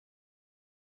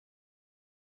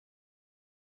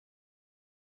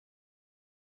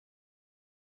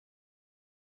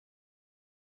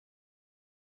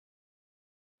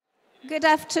Good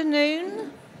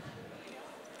afternoon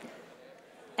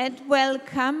and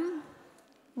welcome.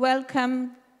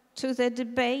 Welcome to the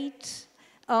debate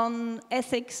on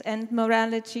ethics and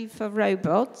morality for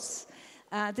robots.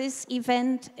 This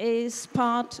event is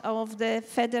part of the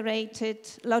Federated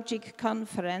Logic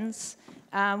Conference,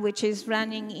 which is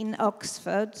running in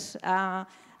Oxford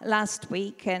last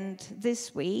week and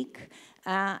this week.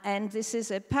 And this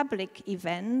is a public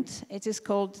event. It is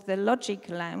called the Logic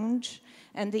Lounge.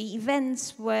 And the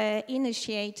events were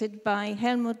initiated by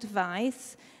Helmut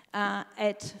Weiss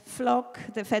at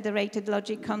FLoC, the Federated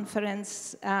Logic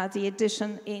Conference, the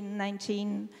edition in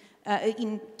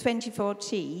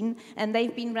 2014. And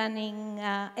they've been running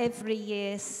every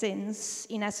year since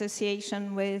in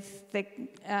association with the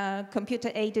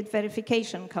Computer-Aided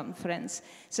Verification Conference.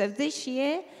 So this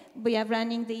year, we are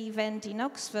running the event in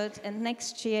Oxford, and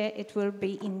next year it will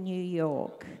be in New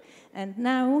York. And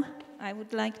now I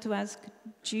would like to ask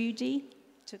Judy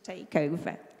to take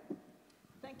over.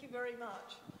 Thank you very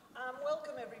much.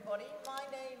 Welcome, everybody.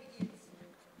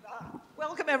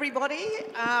 Welcome, everybody.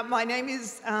 My name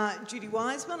is Judy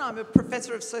Wiseman. I'm a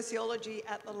professor of sociology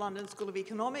at the London School of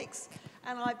Economics,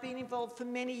 and I've been involved for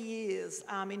many years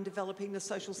in developing the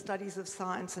social studies of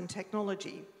science and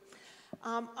technology.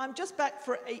 I'm just back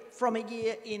from a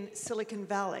year in Silicon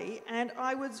Valley, and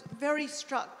I was very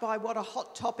struck by what a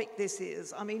hot topic this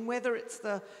is. I mean, whether it's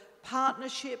the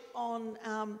partnership on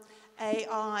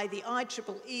AI, the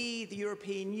IEEE, the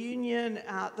European Union,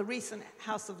 the recent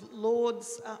House of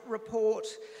Lords report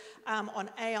on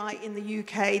AI in the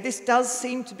UK, this does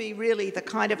seem to be really the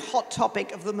kind of hot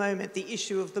topic of the moment, the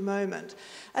issue of the moment.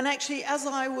 And actually, as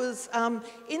I was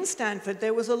in Stanford,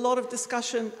 there was a lot of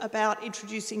discussion about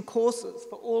introducing courses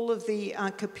for all of the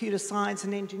computer science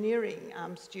and engineering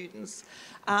students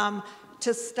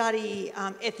to study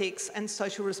ethics and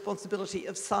social responsibility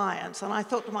of science. And I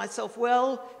thought to myself,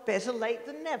 well, better late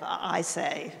than never, I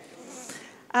say.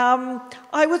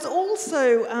 I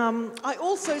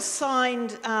also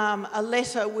signed a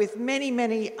letter with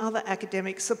many other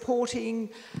academics supporting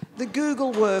the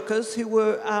Google workers who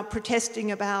were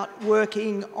protesting about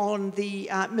working on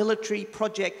the military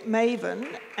project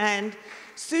Maven, and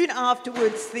soon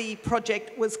afterwards the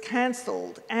project was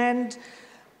cancelled. And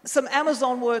some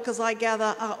Amazon workers, I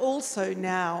gather, are also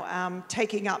now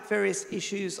taking up various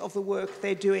issues of the work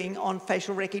they're doing on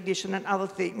facial recognition and other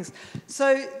things.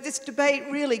 So this debate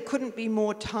really couldn't be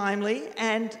more timely,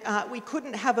 and we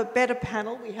couldn't have a better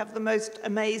panel. We have the most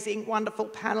amazing, wonderful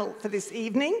panel for this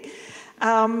evening.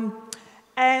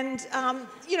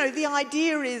 You know, the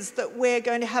idea is that we're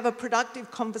going to have a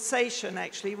productive conversation,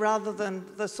 actually, rather than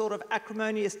the sort of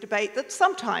acrimonious debate that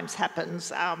sometimes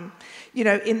happens, you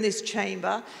know, in this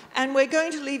chamber. And we're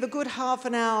going to leave a good half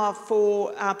an hour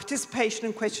for participation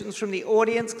and questions from the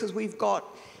audience, because we've got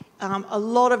a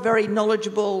lot of very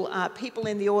knowledgeable people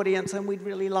in the audience, and we'd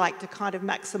really like to kind of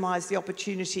maximise the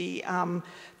opportunity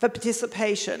for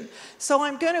participation. So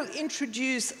I'm going to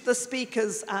introduce the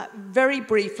speakers very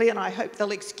briefly, and I hope they'll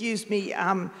excuse me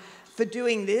for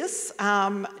doing this.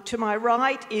 To my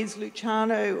right is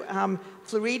Luciano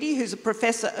Floridi, who's a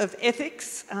professor of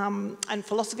ethics and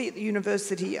philosophy at the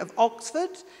University of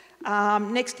Oxford.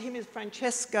 Next to him is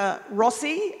Francesca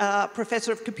Rossi,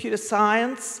 professor of computer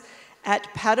science at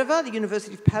Padova, the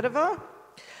University of Padova.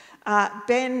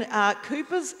 Ben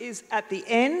Coopers is at the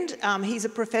end. He's a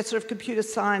professor of computer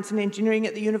science and engineering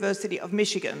at the University of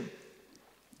Michigan.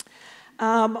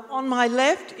 On my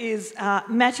left is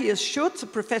Matthias Schutz, a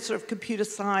professor of computer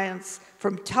science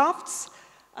from Tufts.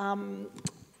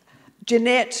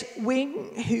 Jeanette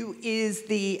Wing, who is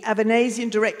the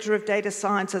Avanesian Director of Data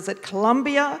Sciences at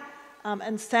Columbia.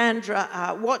 And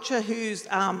Sandra Watcher, who's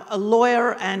a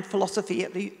lawyer and philosopher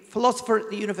at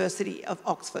the University of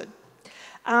Oxford.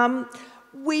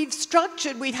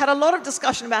 We've had a lot of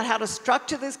discussion about how to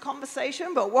structure this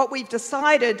conversation, but what we've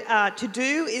decided to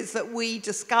do is that we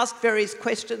discussed various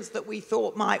questions that we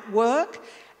thought might work,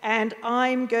 and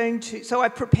so I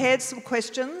prepared some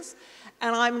questions,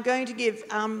 and I'm going to give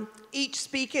each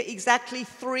speaker exactly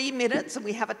 3 minutes, and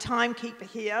we have a timekeeper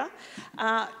here,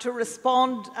 to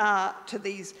respond to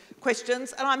these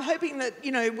questions. And I'm hoping that,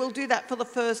 you know, we'll do that for the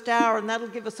first hour, and that'll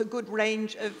give us a good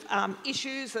range of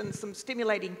issues and some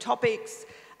stimulating topics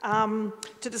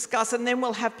to discuss, and then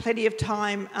we'll have plenty of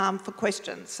time for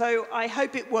questions. So I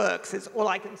hope it works, is all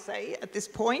I can say at this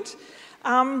point.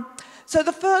 So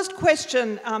the first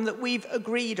question that we've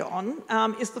agreed on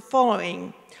is the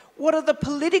following. What are the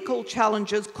political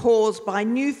challenges caused by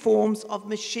new forms of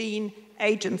machine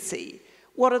agency?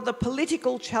 What are the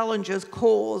political challenges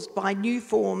caused by new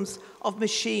forms of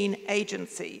machine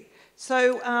agency?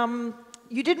 So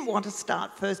you didn't want to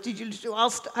start first, did you?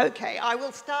 Okay, I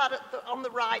will start on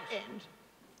the right end.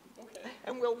 Okay.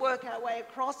 And we'll work our way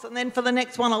across, and then for the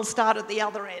next one, I'll start at the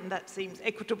other end. That seems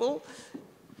equitable.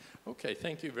 Okay,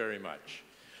 thank you very much.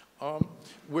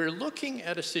 We're looking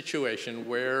at a situation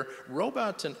where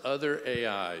robots and other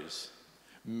AIs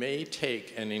may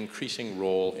take an increasing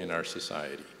role in our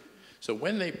society. So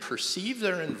when they perceive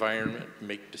their environment,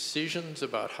 make decisions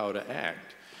about how to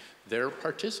act, they're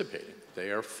participating.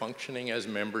 They are functioning as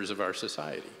members of our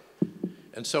society.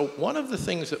 And so one of the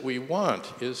things that we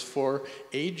want is for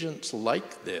agents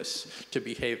like this to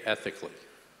behave ethically.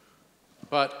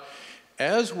 But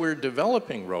as we're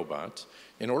developing robots,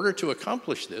 in order to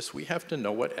accomplish this, we have to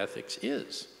know what ethics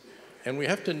is. And we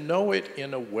have to know it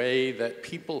in a way that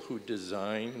people who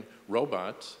design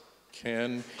robots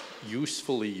can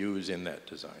usefully use in that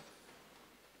design.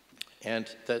 And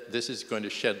that this is going to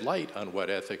shed light on what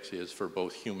ethics is for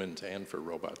both humans and for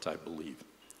robots, I believe.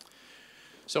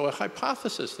 So a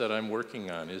hypothesis that I'm working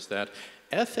on is that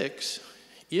ethics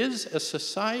is a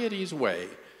society's way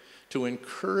to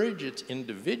encourage its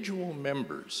individual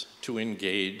members to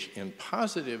engage in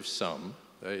positive sum,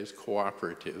 that is,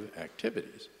 cooperative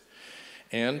activities,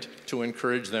 and to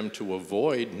encourage them to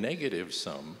avoid negative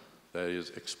sum, that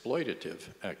is, exploitative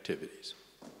activities.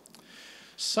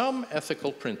 Some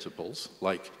ethical principles,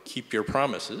 like keep your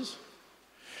promises,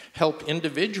 help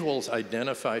individuals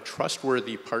identify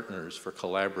trustworthy partners for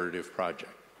collaborative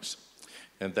projects.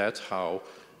 And that's how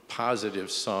positive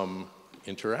sum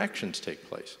interactions take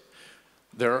place.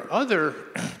 There are other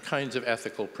kinds of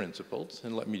ethical principles,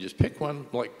 and let me just pick one,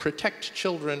 like protect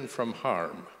children from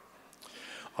harm.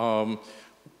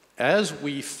 As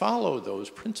we follow those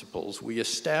principles, we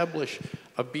establish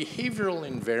a behavioral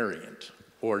invariant,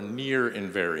 or near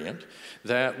invariant,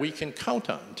 that we can count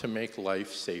on to make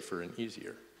life safer and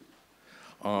easier.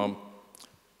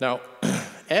 Now,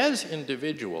 as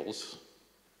individuals,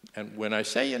 and when I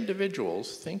say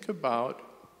individuals, think about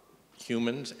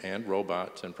humans and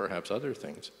robots and perhaps other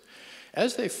things.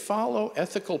 As they follow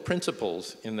ethical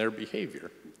principles in their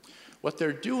behavior, what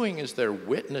they're doing is they're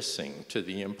witnessing to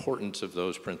the importance of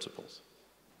those principles,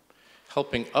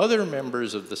 helping other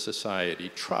members of the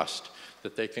society trust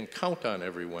that they can count on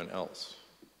everyone else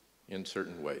in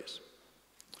certain ways.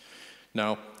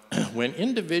 Now, when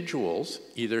individuals,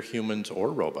 either humans or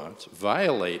robots,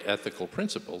 violate ethical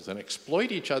principles and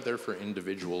exploit each other for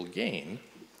individual gain,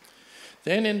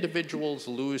 then individuals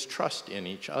lose trust in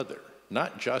each other,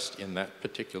 not just in that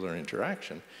particular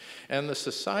interaction, and the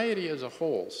society as a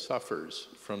whole suffers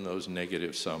from those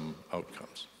negative sum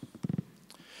outcomes.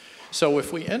 So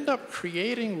if we end up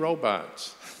creating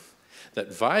robots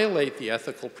that violate the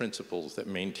ethical principles that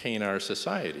maintain our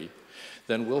society,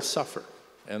 then we'll suffer,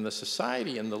 and the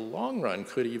society in the long run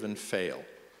could even fail.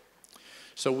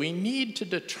 So we need to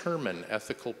determine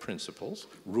ethical principles,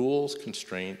 rules,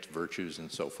 constraints, virtues, and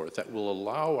so forth that will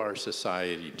allow our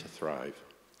society to thrive.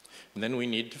 And then we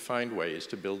need to find ways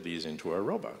to build these into our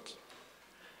robots.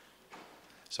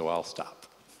 So I'll stop.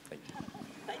 Thank you.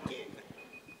 Thank you.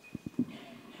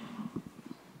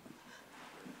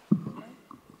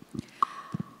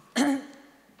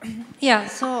 Yeah,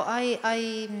 so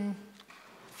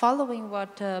following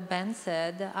what Ben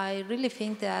said, I really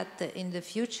think that in the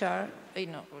future,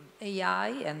 AI,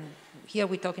 and here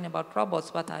we're talking about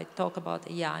robots, but I talk about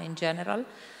AI in general,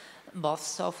 both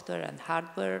software and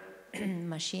hardware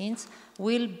machines,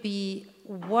 will be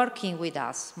working with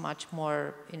us much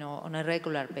more, on a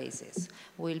regular basis.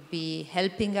 Will be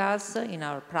helping us in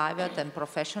our private and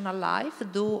professional life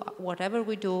do whatever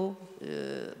we do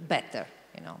better.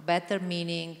 Better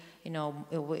meaning,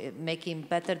 making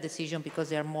better decisions because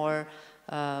they're more.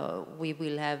 We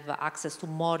will have access to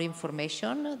more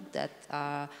information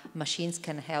that machines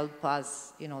can help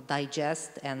us,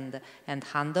 digest and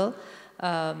handle.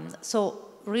 So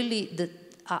really,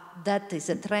 that is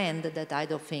a trend that I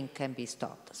don't think can be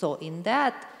stopped. So in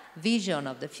that vision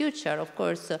of the future, of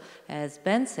course, as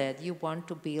Ben said, you want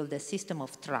to build a system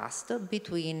of trust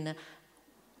between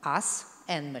us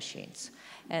and machines.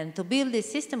 And to build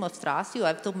this system of trust, you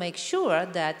have to make sure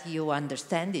that you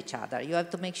understand each other. You have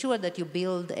to make sure that you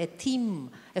build a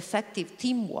effective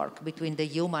teamwork between the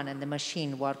human and the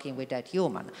machine working with that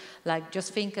human. Like,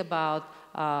 just think about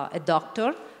a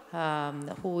doctor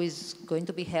who is going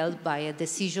to be held by a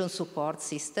decision support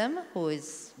system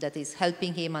that is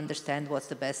helping him understand what's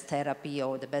the best therapy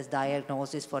or the best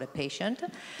diagnosis for a patient.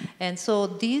 And so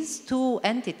these two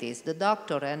entities, the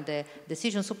doctor and the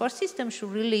decision support system,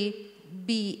 should really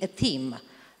be a team.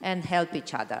 and help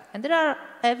each other. And there are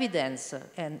evidence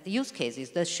and use cases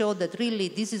that show that really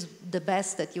this is the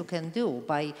best that you can do.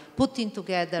 By putting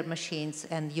together machines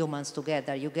and humans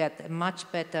together, you get a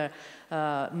much better,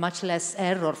 much less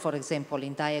error, for example,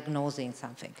 in diagnosing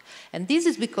something. And this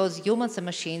is because humans and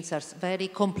machines are very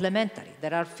complementary.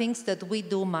 There are things that we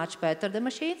do much better than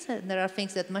machines, and there are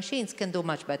things that machines can do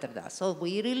much better than us. So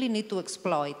we really need to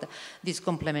exploit this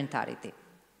complementarity.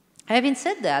 Having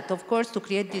said that, of course, to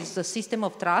create this system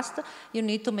of trust, you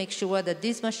need to make sure that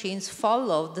these machines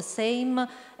follow the same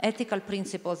ethical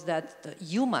principles that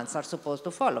humans are supposed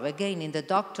to follow. Again, in the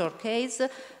doctor case,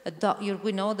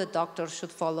 we know that doctors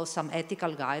should follow some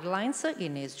ethical guidelines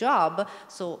in his job.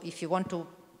 So if you want to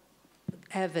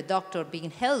have a doctor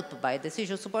being helped by a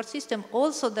decision support system,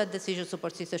 also that decision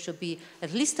support system should be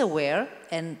at least aware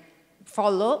and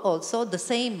follow also the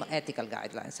same ethical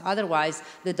guidelines. Otherwise,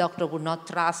 the doctor would not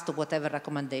trust whatever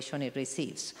recommendation he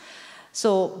receives.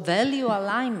 So value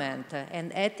alignment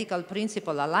and ethical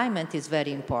principle alignment is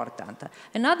very important.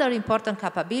 Another important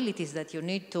capabilities that you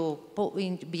need to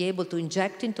be able to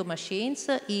inject into machines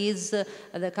is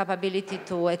the capability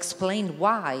to explain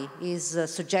why is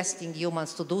suggesting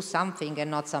humans to do something and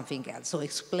not something else. So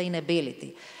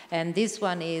explainability. And this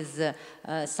one is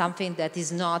something that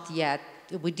is not yet,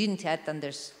 we didn't yet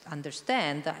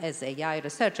understand as AI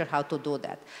researcher how to do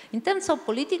that. In terms of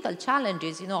political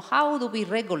challenges, how do we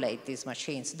regulate these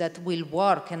machines that will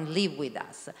work and live with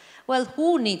us? Well,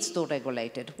 who needs to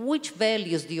regulate it? Which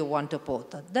values do you want to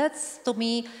put? That's, to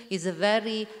me, is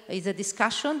a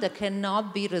discussion that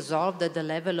cannot be resolved at the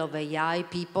level of AI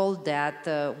people that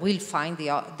will find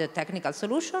the technical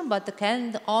solution, but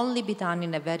can only be done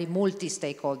in a very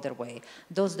multi-stakeholder way.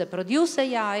 Those that produce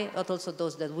AI, but also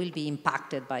those that will be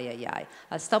impacted by AI.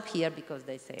 I'll stop here because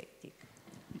they say tick.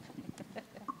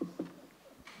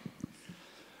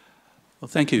 Well,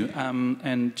 thank you.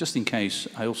 And just in case,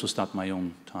 I also start my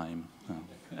own time.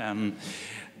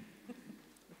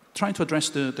 Trying to address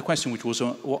the question, which was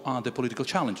what are the political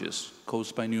challenges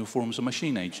caused by new forms of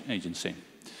machine agency?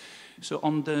 So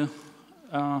on the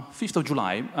 5th of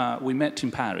July, we met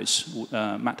in Paris.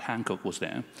 Matt Hancock was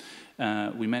there.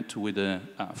 We met with a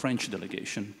French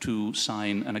delegation to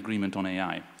sign an agreement on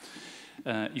AI.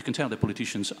 You can tell the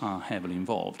politicians are heavily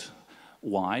involved.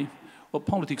 Why? Well,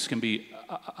 politics can be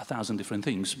a thousand different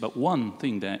things, but one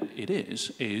thing that it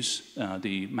is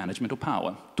the management of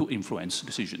power to influence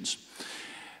decisions.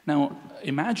 Now,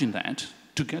 imagine that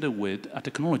together with a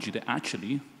technology that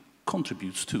actually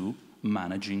contributes to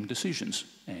managing decisions,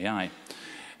 AI.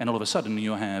 And all of a sudden,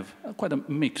 you have quite a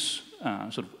mixed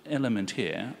sort of element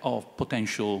here of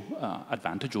potential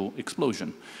advantage or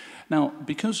explosion. Now,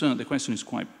 because the question is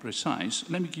quite precise,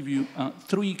 let me give you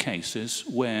 3 cases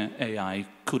where AI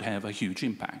could have a huge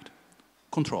impact.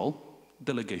 Control,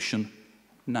 delegation,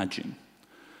 nudging.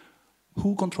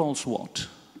 Who controls what?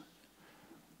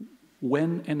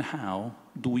 When and how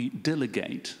do we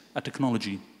delegate a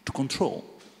technology to control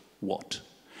what?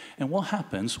 And what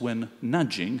happens when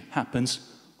nudging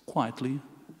happens quietly,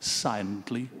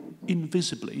 silently,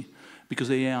 invisibly, because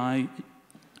the AI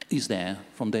is there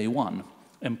from day one.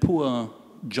 And poor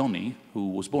Johnny, who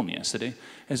was born yesterday,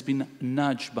 has been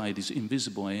nudged by this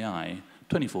invisible AI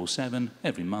 24/7,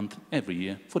 every month, every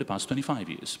year, for the past 25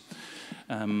 years.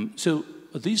 So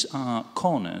these are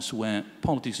corners where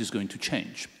politics is going to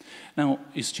change. Now,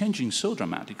 it's changing so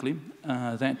dramatically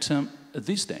that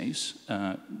these days,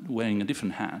 wearing a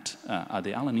different hat at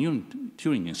the Alan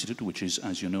Turing Institute, which is,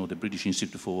 as you know, the British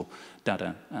Institute for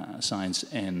Data Science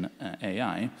and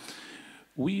AI,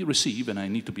 we receive, and I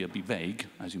need to be a bit vague,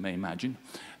 as you may imagine,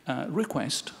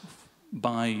 request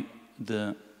by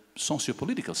the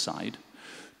socio-political side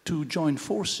to join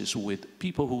forces with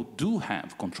people who do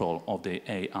have control of the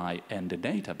AI and the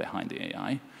data behind the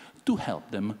AI to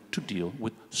help them to deal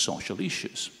with social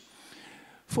issues.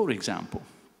 For example,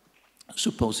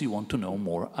 suppose you want to know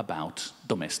more about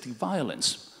domestic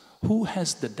violence. Who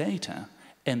has the data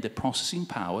and the processing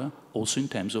power, also in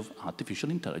terms of artificial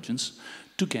intelligence,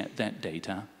 to get that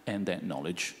data and that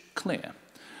knowledge clear?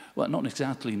 Well, not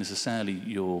exactly necessarily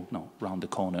your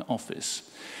round-the-corner office.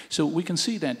 So we can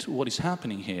see that what is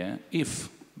happening here, if,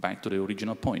 back to the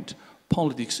original point,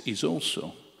 politics is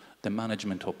also the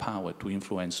management of power to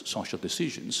influence social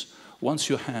decisions. Once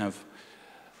you have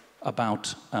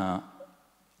about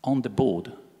on the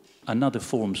board another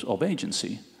forms of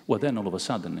agency, well, then all of a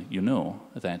sudden you know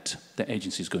that the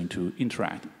agency is going to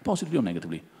interact positively or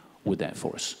negatively with that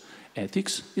force.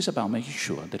 Ethics is about making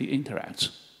sure that it interacts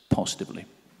positively.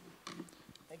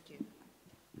 Thank you.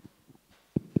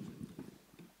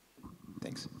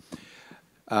 Thanks.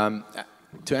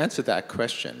 To answer that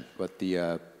question, what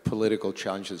the political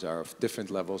challenges are of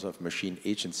different levels of machine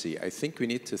agency, I think we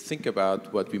need to think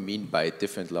about what we mean by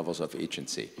different levels of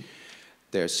agency.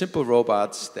 There are simple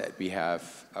robots that we have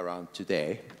around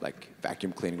today, like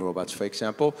vacuum cleaning robots, for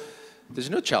example. There's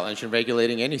no challenge in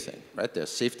regulating anything, right? There's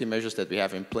safety measures that we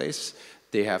have in place.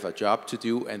 They have a job to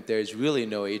do, and there's really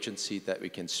no agency that we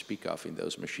can speak of in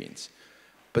those machines.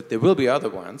 But there will be other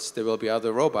ones. There will be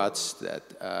other robots that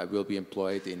will be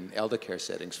employed in elder care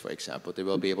settings, for example. They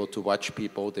will be able to watch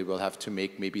people. They will have to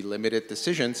make maybe limited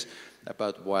decisions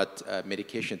about what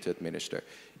medication to administer.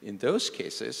 In those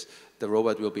cases, the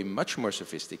robot will be much more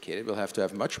sophisticated. We'll have to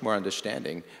have much more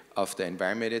understanding of the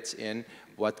environment it's in,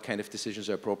 what kind of decisions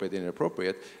are appropriate and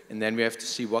inappropriate, and then we have to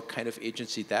see what kind of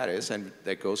agency that is, and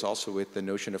that goes also with the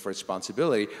notion of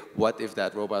responsibility. What if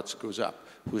that robot screws up?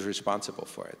 Who's responsible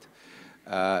for it?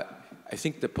 I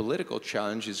think the political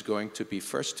challenge is going to be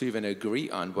first to even agree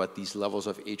on what these levels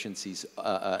of agencies,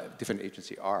 different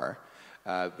agencies are.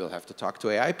 We'll have to talk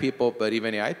to AI people, but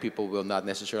even AI people will not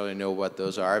necessarily know what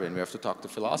those are, and we have to talk to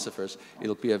philosophers.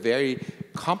 It'll be a very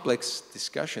complex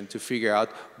discussion to figure out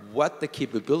what the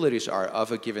capabilities are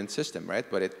of a given system,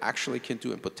 right? What it actually can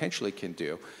do and potentially can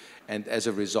do. And as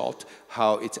a result,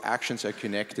 how its actions are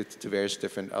connected to various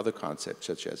different other concepts,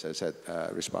 such as I said,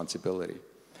 responsibility.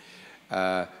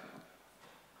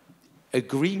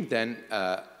 Agreeing then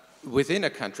within a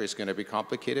country is going to be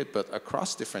complicated, but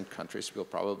across different countries will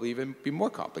probably even be more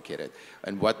complicated.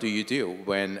 And what do you do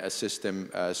when a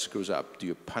system screws up? Do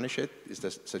you punish it? Is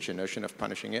there such a notion of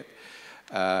punishing it?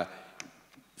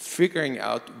 Figuring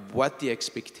out what the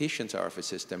expectations are of a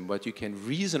system, what you can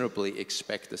reasonably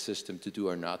expect a system to do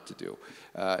or not to do,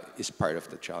 is part of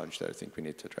the challenge that I think we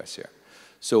need to address here.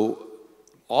 So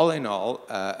all in all,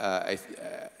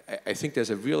 I think there's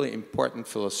a really important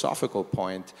philosophical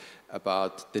point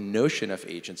about the notion of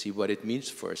agency, what it means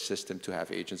for a system to have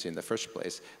agency in the first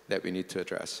place, that we need to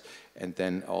address. And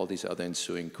then all these other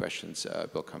ensuing questions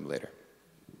will come later.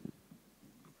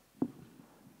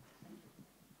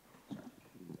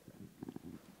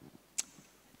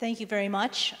 Thank you very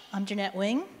much. I'm Jeanette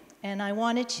Wing, and I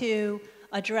wanted to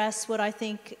address what I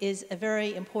think is a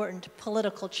very important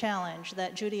political challenge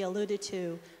that Judy alluded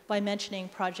to by mentioning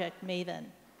Project Maven.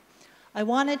 I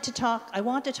want to talk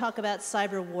about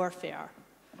cyber warfare.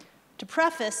 To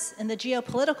preface, in the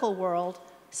geopolitical world,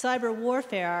 cyber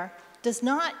warfare does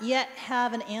not yet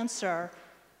have an answer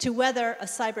to whether a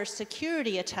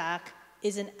cybersecurity attack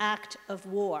is an act of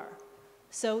war.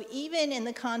 So even in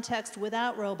the context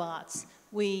without robots,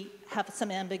 we have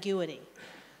some ambiguity.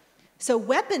 So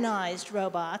weaponized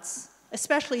robots,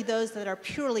 especially those that are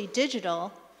purely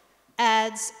digital,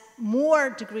 adds more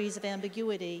degrees of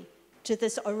ambiguity to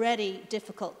this already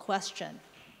difficult question.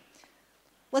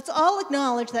 Let's all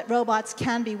acknowledge that robots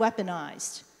can be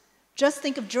weaponized. Just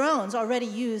think of drones already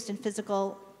used in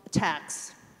physical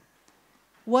attacks.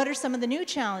 What are some of the new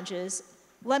challenges?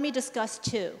 Let me discuss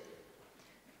two.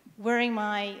 Wearing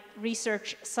my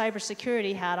research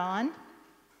cybersecurity hat on,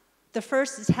 the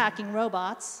first is hacking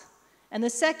robots, and the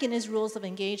second is rules of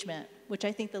engagement, which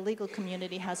I think the legal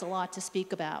community has a lot to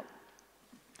speak about.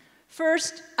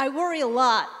 First, I worry a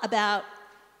lot about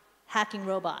hacking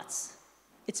robots.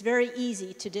 It's very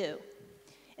easy to do.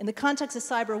 In the context of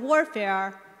cyber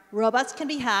warfare, robots can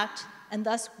be hacked, and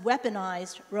thus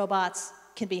weaponized robots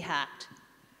can be hacked.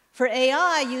 For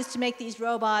AI used to make these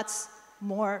robots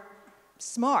more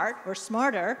smart or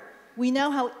smarter, we know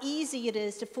how easy it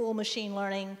is to fool machine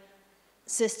learning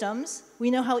systems. We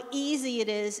know how easy it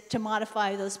is to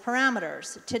modify those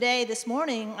parameters. Today, this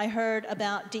morning, I heard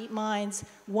about DeepMind's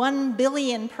 1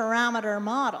 billion parameter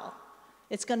model.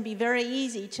 It's going to be very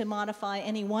easy to modify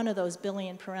any one of those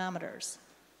billion parameters.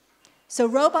 So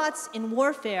robots in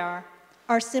warfare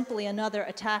are simply another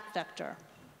attack vector.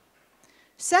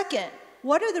 Second,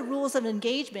 what are the rules of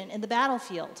engagement in the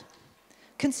battlefield?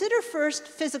 Consider first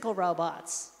physical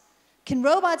robots. Can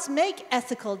robots make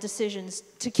ethical decisions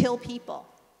to kill people?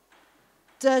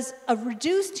 Does a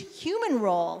reduced human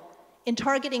role in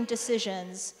targeting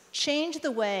decisions change the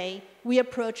way we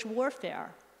approach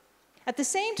warfare? At the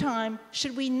same time,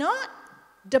 should we not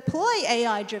deploy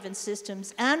AI-driven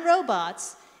systems and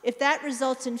robots if that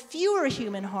results in fewer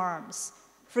human harms?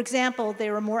 For example, they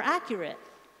are more accurate,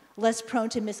 less prone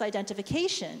to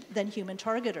misidentification than human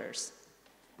targeters.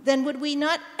 Then would we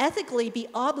not ethically be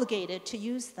obligated to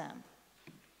use them?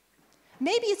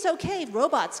 Maybe it's okay if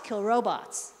robots kill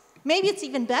robots. Maybe it's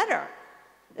even better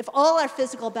if all our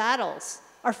physical battles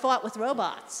are fought with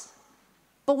robots.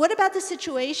 But what about the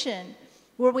situation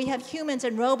where we have humans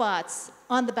and robots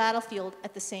on the battlefield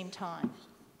at the same time?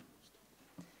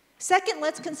 Second,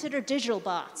 let's consider digital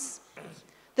bots.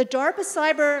 The DARPA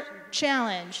Cyber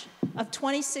Challenge of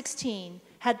 2016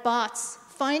 had bots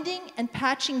finding and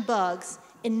patching bugs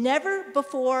in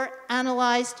never-before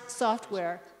analyzed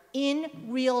software in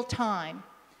real time,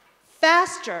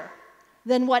 faster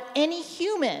than what any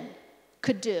human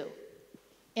could do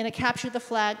in a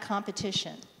capture-the-flag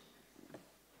competition.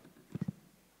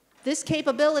 This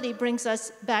capability brings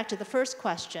us back to the first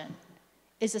question: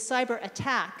 is a cyber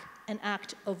attack an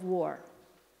act of war?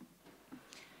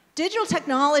 Digital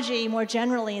technology, more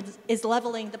generally, is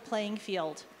leveling the playing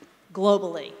field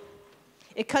globally.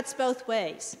 It cuts both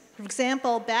ways. For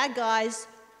example, bad guys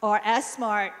are as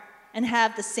smart and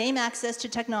have the same access to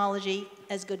technology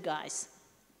as good guys.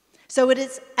 So it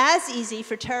is as easy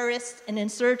for terrorists and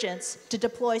insurgents to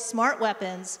deploy smart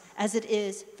weapons as it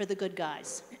is for the good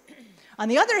guys. On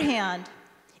the other hand,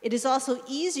 it is also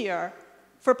easier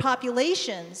for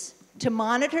populations to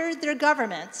monitor their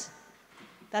governments.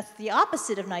 That's the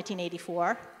opposite of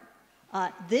 1984.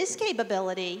 This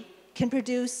capability can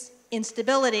produce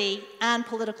instability and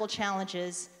political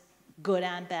challenges, good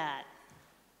and bad.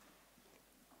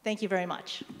 Thank you very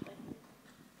much.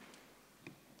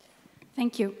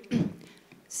 Thank you.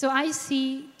 So I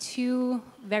see two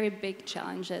very big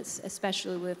challenges,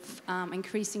 especially with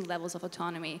increasing levels of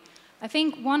autonomy. I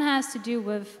think one has to do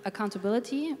with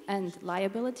accountability and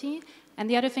liability, and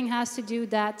the other thing has to do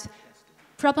that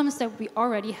problems that we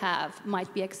already have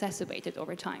might be exacerbated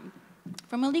over time.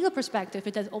 From a legal perspective,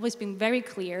 it has always been very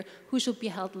clear who should be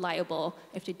held liable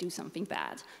if they do something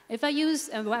bad. If I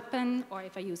use a weapon or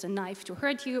if I use a knife to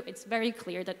hurt you, it's very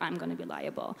clear that I'm going to be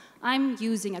liable. I'm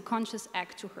using a conscious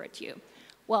act to hurt you.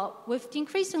 Well, with the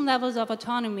increasing levels of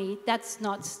autonomy, that's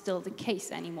not still the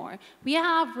case anymore. We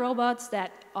have robots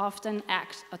that often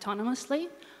act autonomously,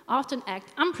 often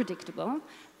act unpredictable,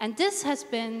 and this has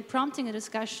been prompting a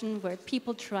discussion where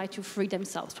people try to free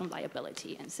themselves from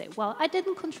liability and say, well, I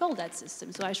didn't control that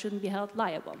system, so I shouldn't be held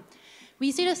liable.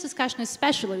 We see this discussion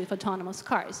especially with autonomous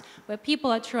cars, where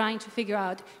people are trying to figure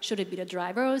out, should it be the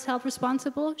driver who is held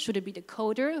responsible? Should it be the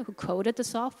coder who coded the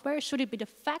software? Should it be the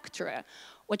factorer,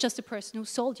 or just the person who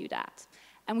sold you that?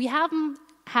 And we haven't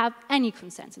had any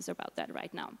consensus about that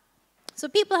right now. So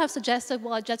people have suggested,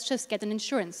 well, let's just get an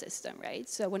insurance system, right?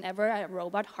 So whenever a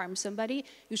robot harms somebody,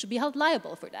 you should be held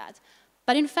liable for that.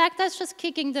 But in fact, that's just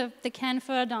kicking the can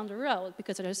further down the road,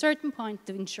 because at a certain point,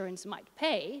 the insurance might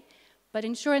pay, but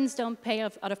insurance don't pay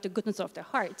out of the goodness of their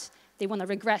heart. They want to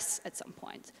regress at some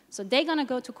point. So they're going to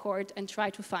go to court and try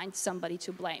to find somebody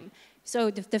to blame.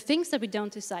 So the things that we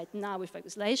don't decide now with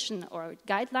legislation or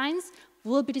guidelines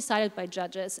will be decided by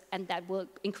judges, and that will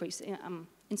increase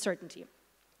uncertainty.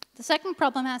 The second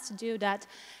problem has to do that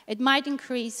it might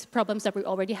increase problems that we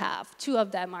already have. Two of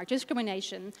them are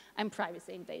discrimination and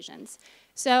privacy invasions.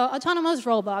 So autonomous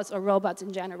robots, or robots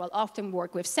in general, often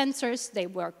work with sensors, they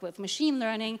work with machine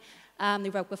learning, they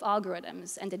work with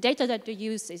algorithms. And the data that they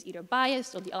use is either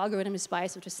biased, or the algorithm is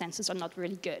biased, or the sensors are not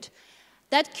really good.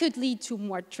 That could lead to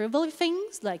more trivial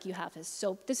things, like you have a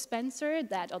soap dispenser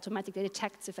that automatically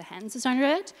detects if a hand is under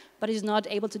it, but is not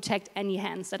able to detect any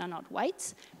hands that are not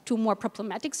white, to more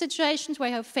problematic situations where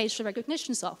you have facial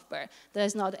recognition software that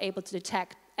is not able to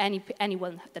detect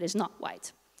anyone that is not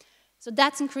white. So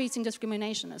that's increasing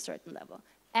discrimination at a certain level.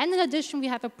 And in addition, we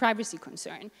have a privacy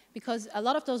concern, because a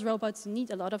lot of those robots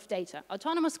need a lot of data.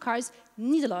 Autonomous cars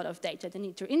need a lot of data. They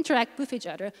need to interact with each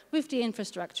other, with the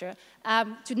infrastructure,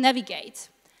 to navigate.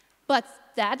 But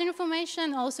that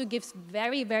information also gives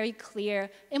very, very clear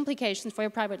implications for your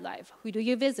private life. Who do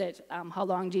you visit? How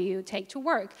long do you take to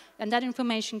work? And that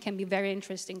information can be very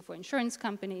interesting for insurance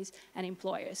companies and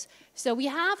employers. So we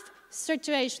have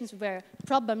situations where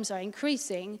problems are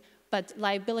increasing, but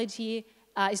liability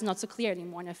is not so clear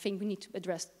anymore, and I think we need to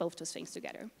address both those things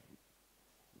together.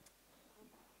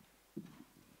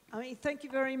 I mean, thank you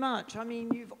very much. I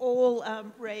mean, you've all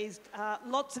raised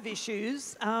lots of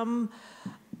issues.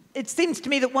 It seems to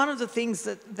me that one of the things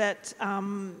that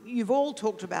you've all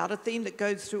talked about, a theme that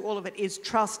goes through all of it, is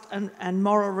trust and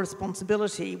moral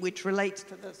responsibility, which relates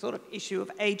to the sort of issue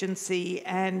of agency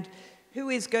and who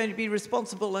is going to be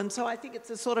responsible. And so I think it's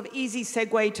a sort of easy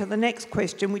segue to the next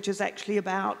question, which is actually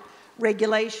about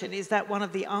regulation. Is that one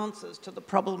of the answers to the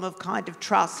problem of kind of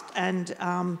trust and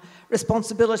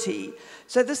responsibility?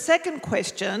 So the second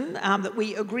question that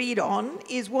we agreed on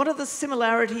is, what are the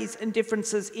similarities and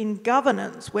differences in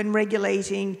governance when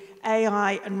regulating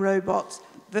AI and robots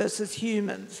versus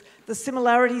humans? The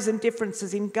similarities and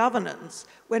differences in governance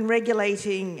when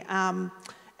regulating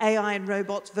AI and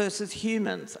robots versus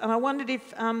humans. And I wondered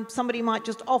if somebody might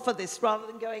just offer this rather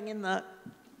than going in the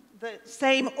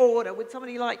same order. Would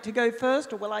somebody like to go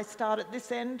first, or will I start at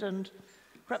this end and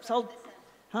perhaps I'll...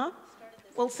 Huh?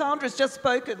 Well, Sandra's just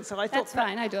spoken, so I thought... That's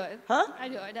fine, I do it. Huh? I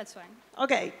do it, that's fine.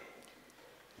 Okay.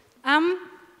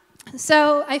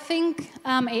 So I think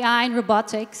AI and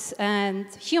robotics and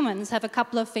humans have a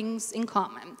couple of things in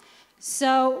common.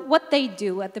 So what they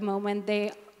do at the moment,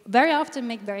 they very often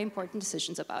make very important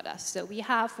decisions about us. So we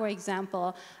have, for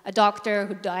example, a doctor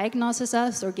who diagnoses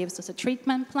us or gives us a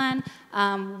treatment plan.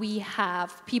 We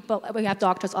have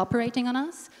doctors operating on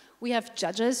us. We have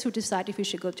judges who decide if we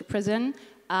should go to prison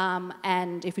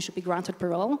and if we should be granted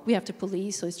parole. We have the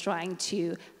police who is trying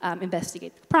to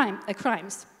investigate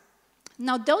crimes.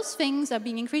 Now, those things are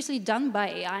being increasingly done by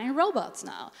AI and robots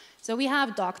now. So we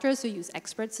have doctors who use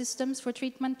expert systems for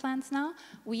treatment plans now.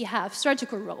 We have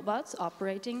surgical robots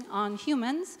operating on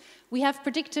humans. We have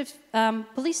predictive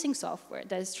policing software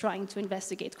that is trying to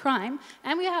investigate crime.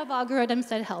 And we have algorithms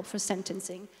that help for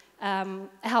sentencing,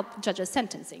 help judges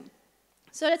sentencing.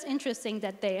 So that's interesting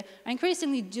that they are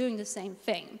increasingly doing the same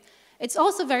thing. It's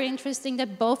also very interesting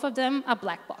that both of them are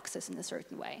black boxes in a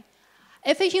certain way.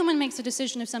 If a human makes a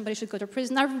decision if somebody should go to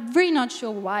prison, I'm really not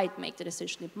sure why it makes the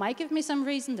decision. It might give me some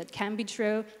reason that can be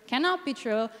true, cannot be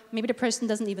true, maybe the person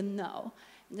doesn't even know.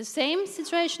 In the same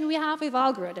situation we have with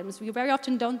algorithms, we very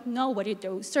often don't know what to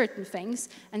do certain things,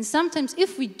 and sometimes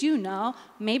if we do know,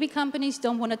 maybe companies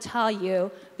don't want to tell you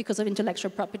because of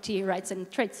intellectual property rights and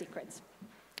trade secrets.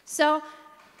 So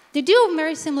they do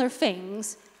very similar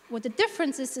things. What the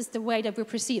difference is the way that we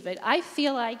perceive it. I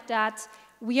feel like that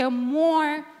we are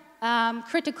more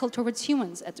critical towards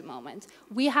humans at the moment.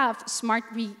 We have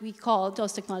we call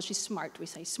those technologies smart. We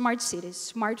say smart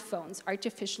cities, smartphones,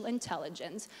 artificial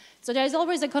intelligence. So there's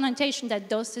always a connotation that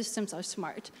those systems are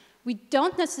smart. We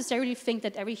don't necessarily think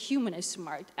that every human is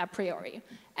smart a priori.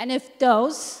 And if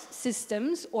those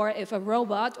systems, or if a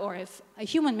robot, or if a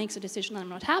human makes a decision and I'm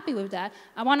not happy with that,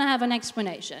 I want to have an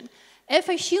explanation. If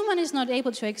a human is not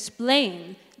able to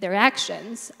explain their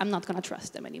actions, I'm not going to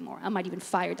trust them anymore. I might even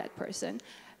fire that person.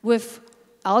 With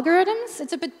algorithms,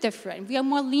 it's a bit different. We are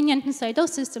more lenient and say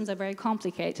those systems are very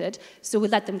complicated, so we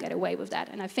let them get away with that,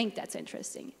 and I think that's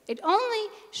interesting. It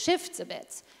only shifts a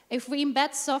bit if we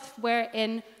embed software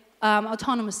in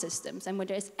autonomous systems and where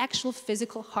there's actual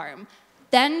physical harm,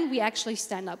 then we actually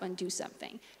stand up and do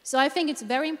something. So I think it's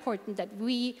very important that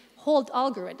we hold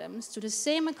algorithms to the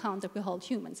same account that we hold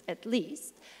humans, at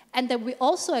least, and that we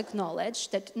also acknowledge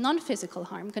that non-physical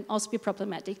harm can also be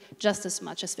problematic just as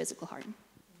much as physical harm.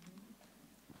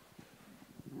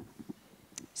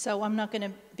 So I'm not going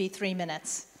to be 3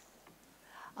 minutes.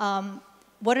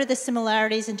 What are the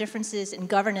similarities and differences in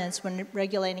governance when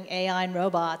regulating AI and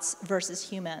robots versus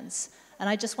humans? And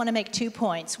I just want to make 2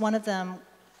 points. One of them,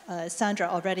 Sandra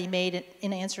already made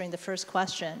in answering the first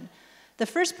question. The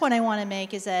first point I want to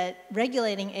make is that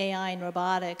regulating AI and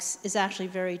robotics is actually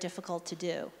very difficult to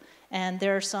do. And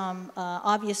there are some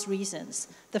obvious reasons.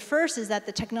 The first is that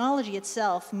the technology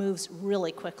itself moves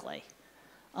really quickly.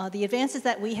 The advances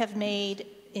that we have made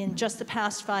in just the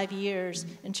past 5 years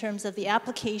in terms of the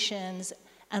applications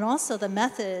and also the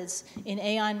methods in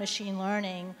AI and machine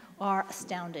learning are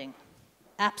astounding,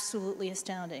 absolutely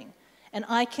astounding.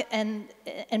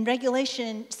 And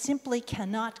regulation simply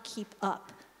cannot keep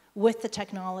up with the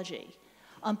technology.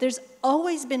 There's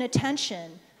always been a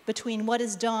tension between what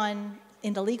is done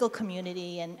in the legal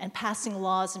community and passing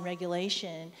laws and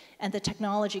regulation and the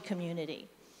technology community.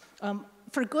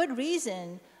 For good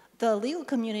reason, the legal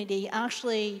community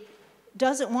actually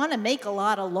doesn't want to make a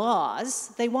lot of laws.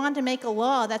 They want to make a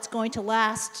law that's going to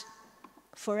last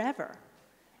forever.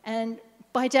 And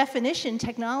by definition,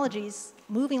 technology's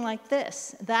moving like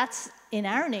this. That's in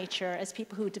our nature as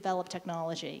people who develop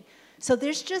technology. So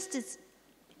there's just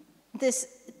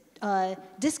this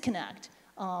disconnect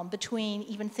between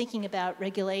even thinking about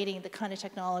regulating the kind of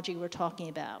technology we're talking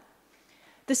about.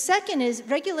 The second is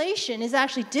regulation is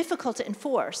actually difficult to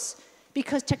enforce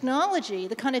because technology,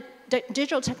 the kind of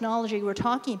digital technology we're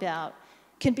talking about,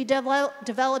 can be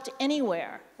developed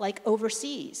anywhere, like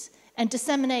overseas, and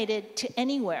disseminated to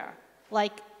anywhere,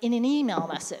 like in an email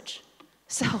message.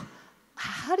 So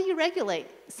how do you regulate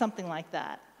something like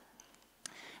that?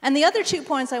 And the other 2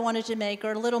 points I wanted to make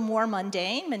are a little more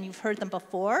mundane, and you've heard them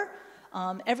before.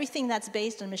 Everything that's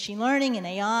based on machine learning and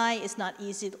AI is not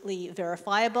easily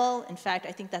verifiable. In fact,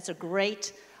 I think that's a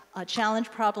great challenge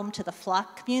problem to the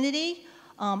FLoC community,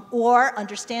 or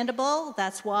understandable.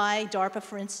 That's why DARPA,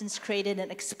 for instance, created an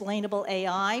explainable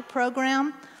AI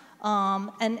program.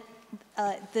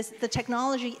 The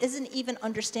technology isn't even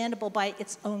understandable by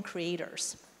its own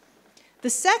creators. The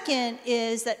second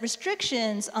is that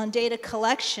restrictions on data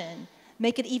collection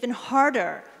make it even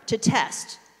harder to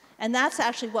test And that's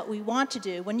actually what we want to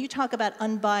do. When you talk about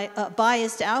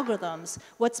biased algorithms,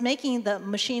 what's making the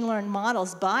machine learned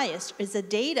models biased is the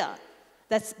data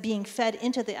that's being fed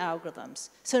into the algorithms.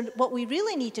 So what we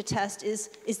really need to test is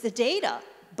the data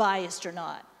biased or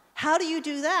not? How do you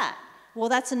do that? Well,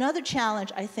 that's another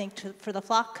challenge, I think, for the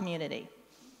FLoC community.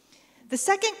 The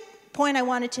second point I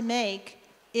wanted to make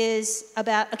is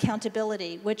about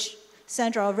accountability, which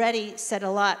Sandra already said a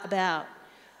lot about.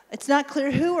 It's not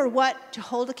clear who or what to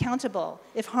hold accountable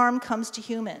if harm comes to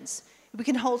humans. We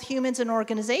can hold humans and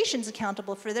organizations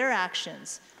accountable for their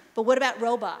actions, but what about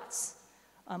robots?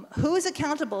 Who is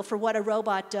accountable for what a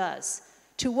robot does?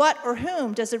 To what or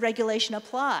whom does the regulation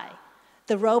apply?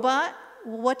 The robot?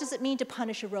 What does it mean to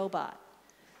punish a robot?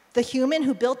 The human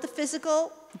who built the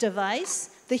physical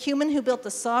device? The human who built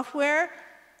the software,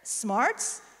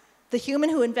 smarts? The human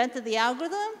who invented the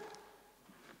algorithm?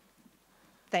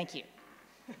 Thank you.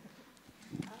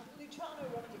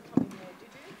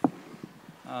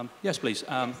 Yes, please.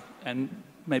 And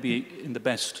maybe in the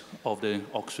best of the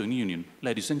Oxford Union.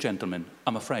 Ladies and gentlemen,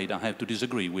 I'm afraid I have to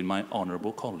disagree with my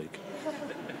honourable colleague.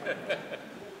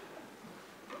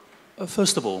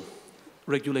 First of all,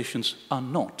 regulations are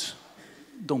not,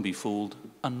 don't be fooled,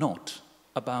 are not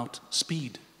about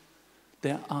speed.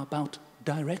 They are about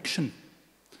direction.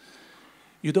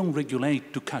 You don't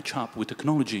regulate to catch up with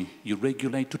technology. You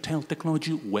regulate to tell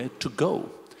technology where to go.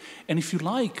 And if you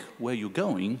like where you're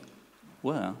going,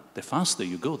 well, the faster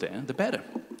you go there, the better.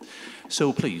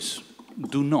 So please,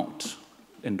 do not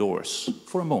endorse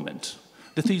for a moment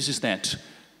the thesis that,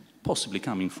 possibly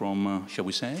coming from, shall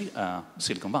we say,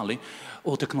 Silicon Valley,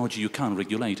 or technology you can't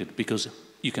regulate it because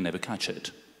you can never catch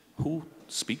it. Who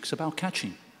speaks about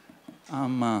catching?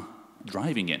 I'm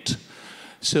driving it.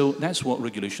 So that's what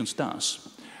regulations does.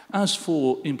 As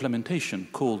for implementation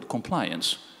called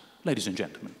compliance, ladies and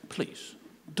gentlemen, please,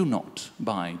 do not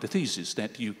buy the thesis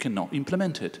that you cannot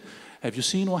implement it. Have you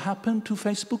seen what happened to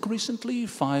Facebook recently?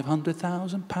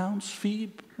 £500,000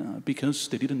 fee because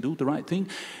they didn't do the right thing?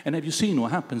 And have you seen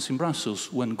what happens in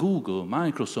Brussels when Google,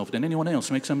 Microsoft, and anyone else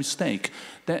makes a mistake?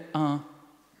 There are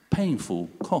painful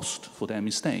costs for their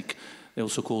mistake. They're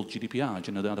also called GDPR,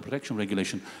 General Data Protection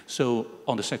Regulation. So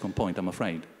on the second point, I'm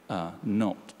afraid,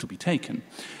 not to be taken.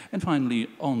 And finally,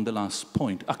 on the last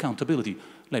point, accountability.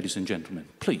 Ladies and gentlemen,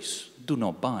 please do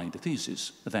not buy the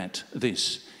thesis that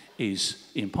this is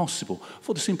impossible,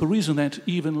 for the simple reason that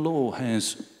even law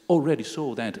has already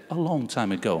saw that a long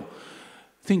time ago.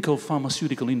 Think of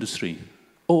pharmaceutical industry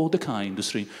or the car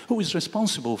industry. Who is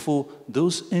responsible for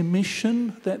those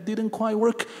emissions that didn't quite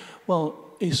work? Well,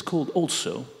 it's called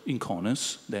also, in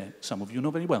corners, that some of you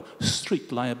know very well,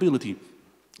 strict liability.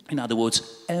 In other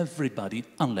words, everybody,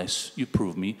 unless you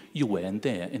prove me you weren't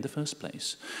there in the first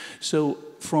place. So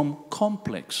from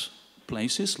complex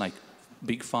places like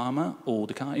big pharma or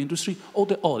the car industry or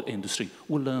the oil industry,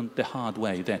 will learn the hard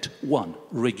way that 1,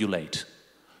 regulate,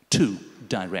 2,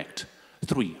 direct,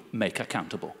 3, make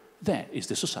accountable. That is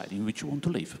the society in which you want to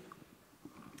live.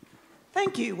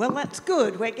 Thank you. Well, that's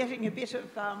good. We're getting a bit of,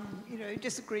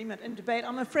 disagreement and debate.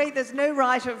 I'm afraid there's no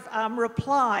right of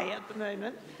reply at the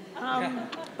moment.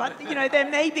 But, there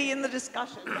may be in the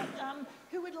discussion. But,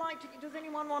 who would like to, does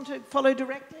anyone want to follow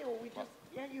directly, or we just,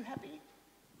 yeah, you happy?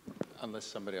 Unless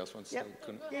somebody else wants to.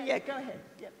 Yeah, go ahead.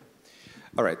 Yep.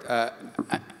 All right.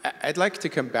 I'd like to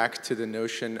come back to the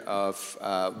notion of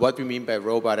what we mean by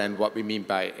robot and what we mean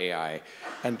by AI.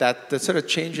 And that sort of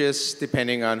changes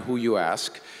depending on who you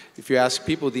ask. If you ask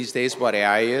people these days what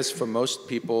AI is, for most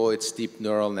people it's deep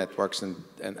neural networks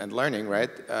and learning, right?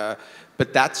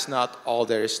 But that's not all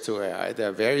there is to AI. There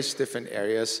are various different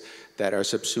areas that are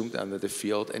subsumed under the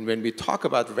field. And when we talk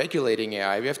about regulating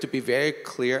AI, we have to be very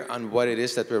clear on what it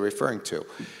is that we're referring to.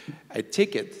 I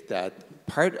take it that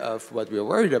part of what we're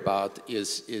worried about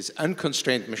is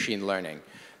unconstrained machine learning.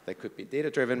 That could be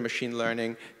data-driven machine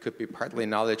learning, could be partly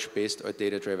knowledge-based or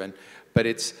data-driven, but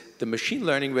it's the machine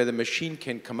learning where the machine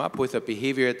can come up with a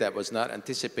behavior that was not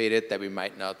anticipated that we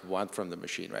might not want from the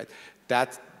machine, right?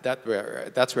 That's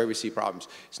where we see problems.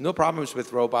 There's no problems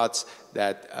with robots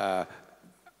that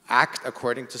act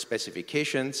according to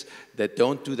specifications, that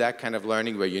don't do that kind of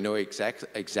learning where you know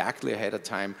exactly ahead of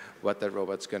time what that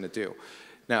robot's going to do.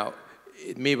 Now,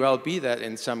 it may well be that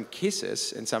in some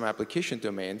cases, in some application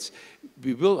domains,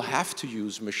 we will have to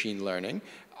use machine learning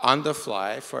on the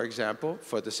fly, for example,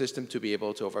 for the system to be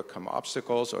able to overcome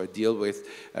obstacles or deal with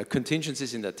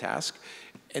contingencies in the task.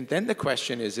 And then the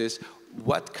question is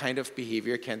what kind of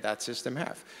behavior can that system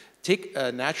have? Take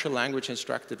a natural language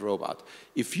instructed robot.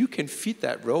 If you can feed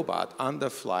that robot on the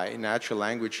fly in natural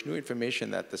language new information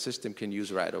that the system can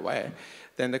use right away,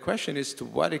 then the question is to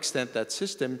what extent that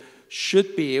system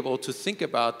should be able to think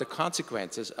about the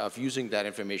consequences of using that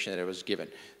information that it was given.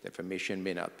 The information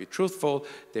may not be truthful,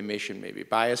 the information may be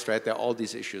biased, right? There are all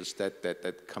these issues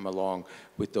that come along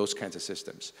with those kinds of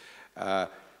systems.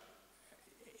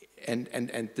 And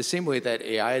the same way that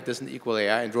AI doesn't equal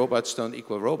AI and robots don't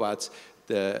equal robots,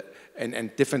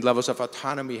 and different levels of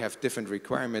autonomy have different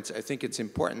requirements, I think it's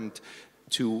important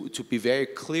to be very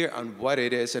clear on what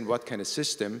it is and what kind of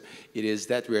system it is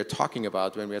that we are talking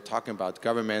about when we are talking about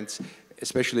governments,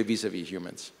 especially vis-a-vis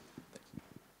humans.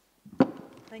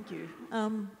 Thank you.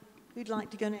 Who'd like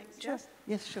to go next? Sure.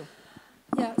 Yes, sure.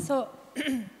 Yeah, so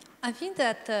I think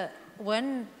that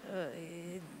when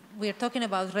we're talking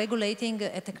about regulating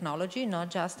a technology, not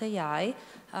just AI,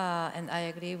 and I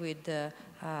agree with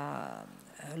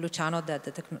Luciano that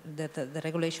the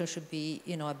regulation should be,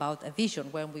 about a vision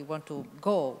when we want to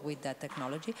go with that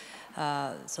technology,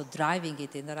 so driving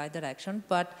it in the right direction.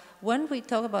 But when we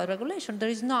talk about regulation, there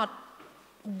is not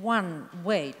one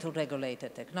way to regulate a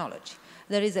technology.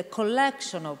 There is a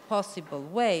collection of possible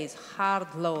ways,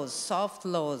 hard laws, soft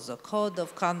laws, a code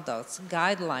of conduct,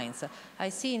 guidelines. I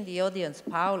see in the audience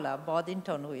Paula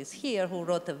Boddington, who is here, who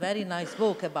wrote a very nice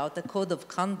book about the code of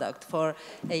conduct for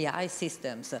AI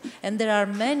systems. And there are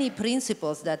many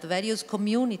principles that various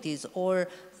communities or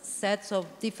sets of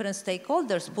different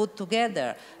stakeholders put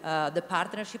together. The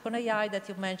partnership on AI that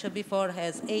you mentioned before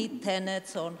has 8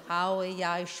 tenets on how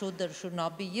AI should or should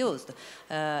not be used.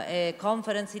 A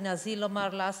conference in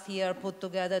Asilomar last year put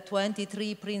together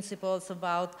 23 principles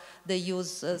about the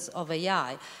uses of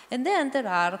AI. And then there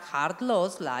are hard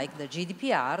laws like the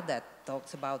GDPR that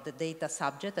talks about the data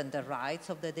subject and the rights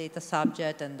of the data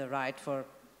subject and the right for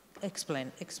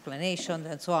explanation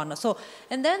and so on. So,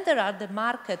 and then there are the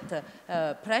market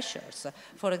pressures.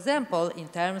 For example, in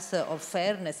terms of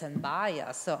fairness and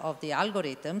bias of the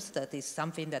algorithms, that is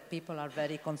something that people are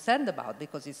very concerned about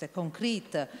because it's a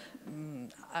concrete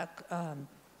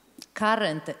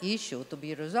current issue to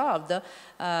be resolved.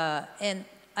 And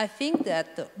I think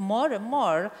that more and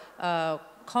more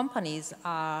companies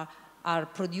are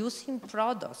producing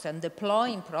products and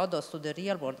deploying products to the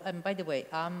real world. And by the way,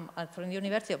 I'm from the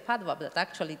University of Padua, but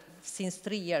actually since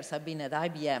 3 years I've been at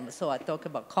IBM, so I talk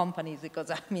about companies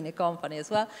because I'm in a company as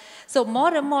well. So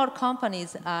more and more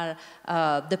companies are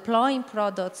deploying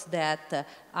products that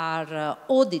are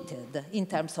audited in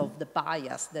terms of the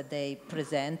bias that they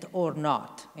present or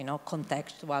not,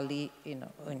 contextually,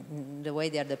 in the way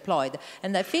they are deployed.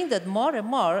 And I think that more and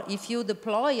more, if you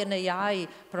deploy an AI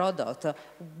product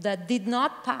that did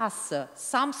not pass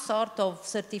some sort of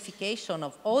certification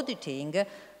of auditing,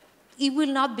 it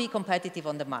will not be competitive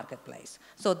on the marketplace.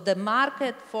 So the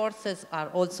market forces are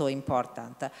also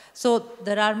important. So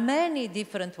there are many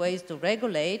different ways to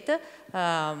regulate,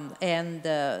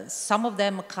 and some of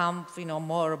them come,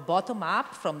 more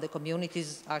bottom-up from the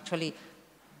communities actually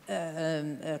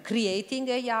creating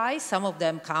AI. Some of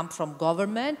them come from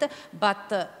government.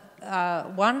 But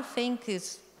one thing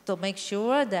is to make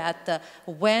sure that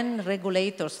when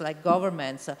regulators like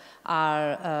governments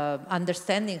are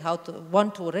understanding how to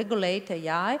want to regulate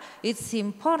AI, it's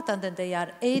important that they are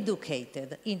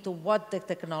educated into what the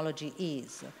technology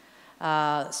is.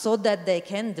 So that they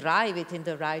can drive it in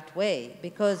the right way,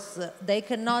 because they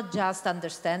cannot just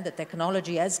understand the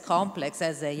technology as complex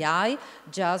as AI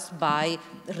just by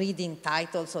reading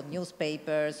titles on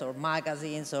newspapers or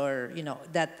magazines or,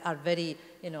 that are very,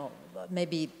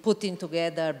 maybe putting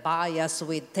together bias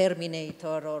with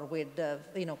Terminator or with,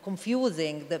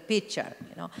 confusing the picture,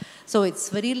 So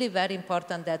it's really very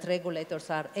important that regulators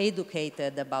are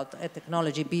educated about a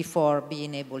technology before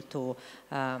being able to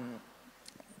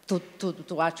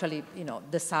actually,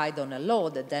 decide on a law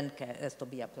that then has to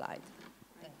be applied.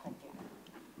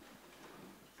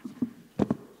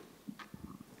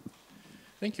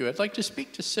 Thank you. I'd like to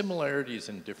speak to similarities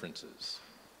and differences.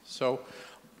 So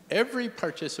every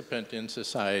participant in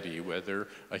society, whether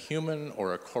a human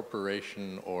or a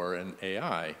corporation or an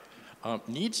AI,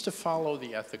 needs to follow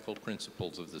the ethical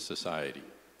principles of the society.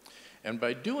 And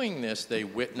by doing this, they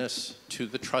witness to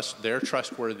their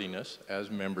trustworthiness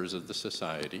as members of the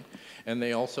society, and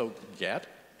they also get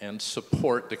and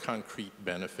support the concrete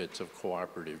benefits of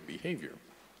cooperative behavior.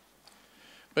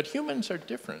 But humans are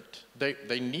different. They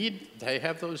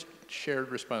have those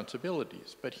shared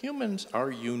responsibilities, but humans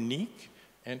are unique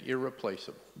and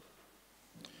irreplaceable.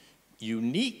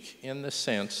 Unique in the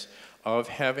sense of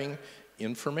having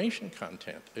information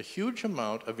content, a huge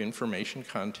amount of information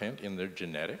content in their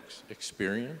genetics,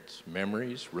 experience,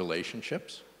 memories,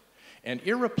 relationships, and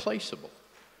irreplaceable,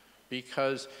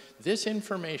 because this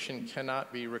information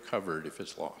cannot be recovered if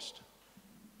it's lost.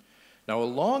 Now, a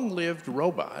long-lived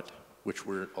robot, which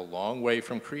we're a long way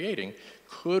from creating,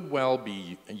 could well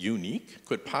be unique,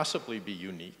 could possibly be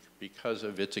unique because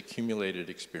of its accumulated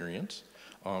experience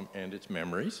and its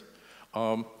memories.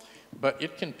 But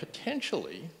it can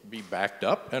potentially be backed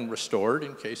up and restored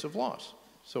in case of loss.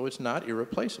 So it's not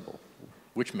irreplaceable,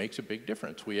 which makes a big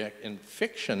difference. In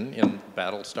fiction, in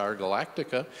Battlestar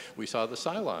Galactica, we saw the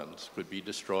Cylons could be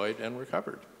destroyed and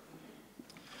recovered.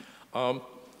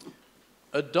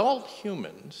 Adult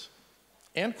humans,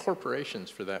 and corporations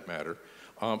for that matter,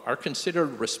 are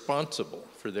considered responsible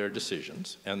for their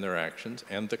decisions and their actions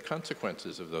and the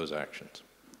consequences of those actions.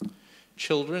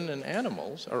 Children and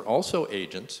animals are also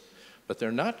agents, but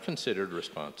they're not considered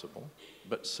responsible,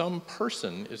 but some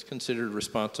person is considered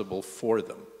responsible for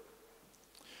them.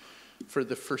 For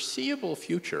the foreseeable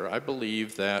future, I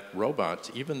believe that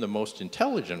robots, even the most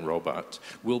intelligent robots,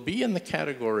 will be in the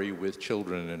category with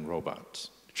children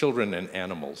and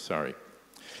animals, sorry.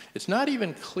 It's not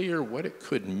even clear what it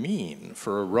could mean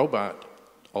for a robot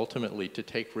ultimately to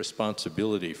take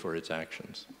responsibility for its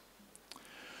actions.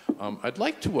 I'd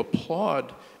like to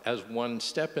applaud, as one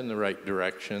step in the right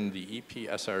direction, the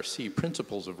EPSRC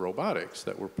Principles of Robotics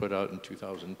that were put out in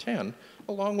 2010,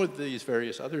 along with these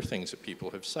various other things that people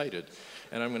have cited.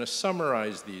 And I'm going to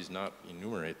summarize these, not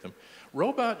enumerate them.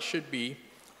 Robots should be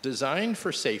designed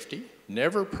for safety,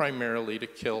 never primarily to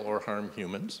kill or harm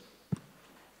humans.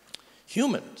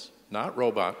 Humans, not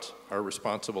robots, are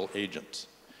responsible agents.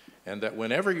 And that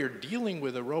whenever you're dealing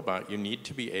with a robot, you need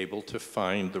to be able to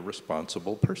find the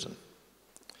responsible person.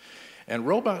 And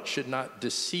robots should not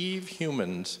deceive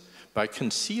humans by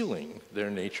concealing their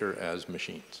nature as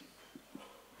machines.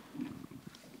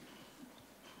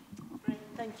 Great,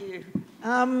 thank you.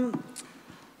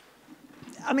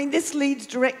 I mean, this leads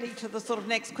directly to the sort of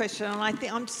next question, and I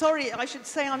should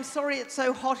say I'm sorry it's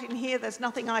so hot in here, there's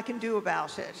nothing I can do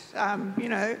about it. You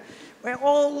know, we're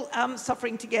all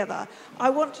suffering together.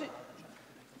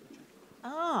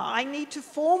 I need to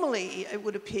formally, it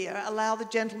would appear, allow the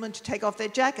gentlemen to take off their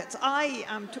jackets. I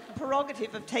took the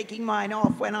prerogative of taking mine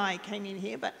off when I came in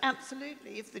here, but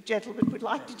absolutely, if the gentlemen would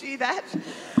like to do that,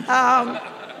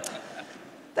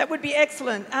 that would be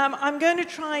excellent. I'm going to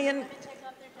try and...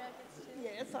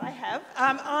 Yes, I have.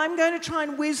 I'm going to try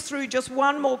and whiz through just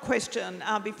one more question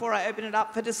before I open it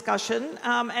up for discussion.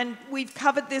 And we've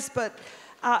covered this, but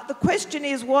the question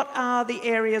is, what are the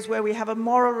areas where we have a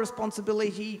moral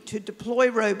responsibility to deploy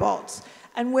robots,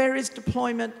 and where is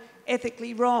deployment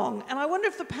ethically wrong? And I wonder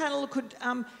if the panel could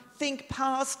think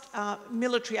past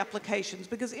military applications,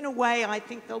 because in a way I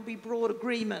think there'll be broad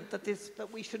agreement that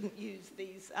we shouldn't use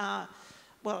these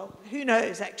well, who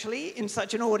knows, actually, in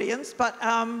such an audience, but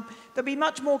there'll be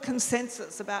much more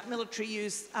consensus about military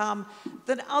use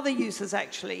than other uses,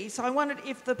 actually. So I wondered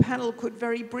if the panel could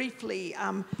very briefly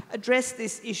address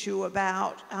this issue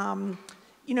about,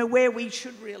 you know, where we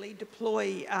should really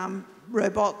deploy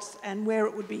robots and where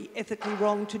it would be ethically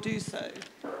wrong to do so.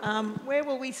 Where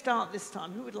will we start this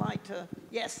time? Who would like to?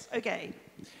 Yes, okay.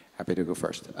 Happy to go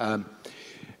first.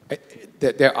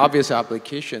 There are obvious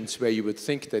applications where you would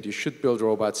think that you should build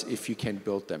robots if you can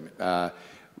build them.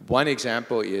 One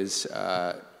example is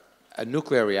a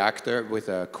nuclear reactor with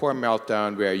a core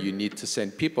meltdown where you need to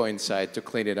send people inside to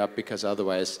clean it up, because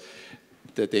otherwise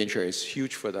the danger is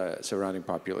huge for the surrounding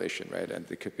population, right?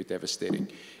 And it could be devastating.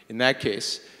 In that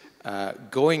case,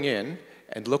 going in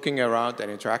and looking around and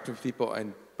interacting with people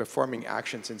and performing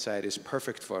actions inside is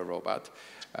perfect for a robot.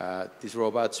 These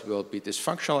robots will be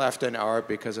dysfunctional after an hour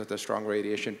because of the strong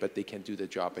radiation, but they can do the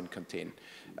job and contain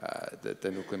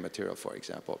the nuclear material, for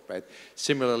example, right?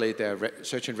 Similarly, there are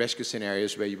search and rescue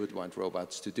scenarios where you would want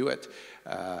robots to do it.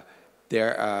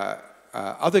 There are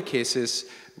other cases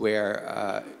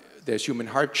where there's human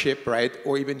hardship, right,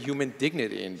 or even human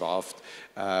dignity involved,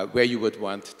 where you would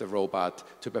want the robot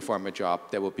to perform a job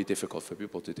that would be difficult for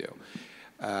people to do.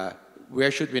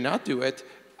 Where should we not do it?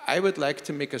 I would like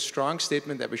to make a strong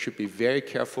statement that we should be very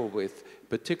careful with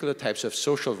particular types of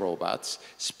social robots,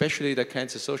 especially the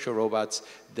kinds of social robots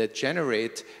that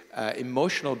generate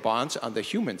emotional bonds on the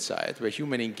human side, where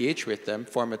humans engage with them,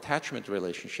 form attachment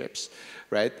relationships,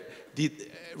 right? The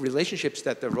relationships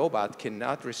that the robot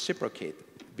cannot reciprocate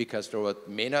because the robot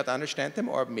may not understand them,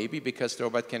 or maybe because the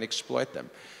robot can exploit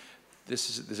them.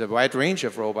 There's a wide range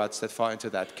of robots that fall into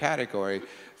that category,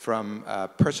 from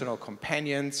personal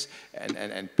companions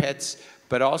and pets,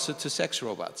 but also to sex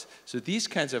robots. So these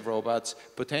kinds of robots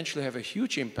potentially have a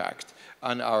huge impact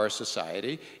on our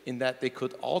society in that they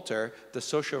could alter the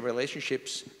social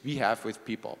relationships we have with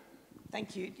people.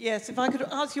 Thank you. Yes, if I could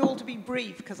ask you all to be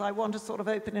brief, because I want to sort of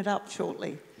open it up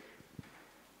shortly.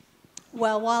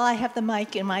 Well, while I have the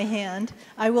mic in my hand,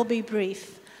 I will be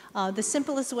brief. The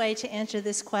simplest way to answer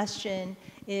this question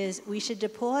is we should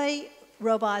deploy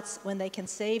robots when they can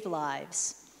save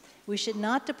lives. We should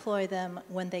not deploy them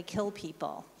when they kill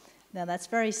people. Now, that's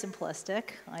very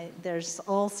simplistic. There's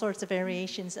all sorts of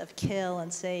variations of kill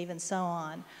and save and so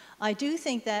on. I do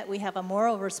think that we have a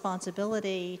moral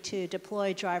responsibility to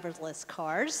deploy driverless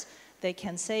cars that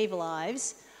can save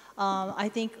lives. I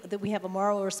think that we have a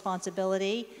moral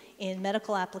responsibility in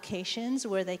medical applications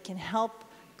where they can help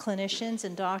clinicians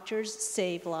and doctors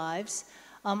save lives.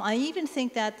 I even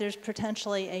think that there's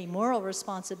potentially a moral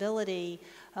responsibility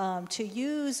to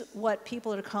use what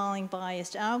people are calling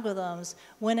biased algorithms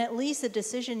when at least the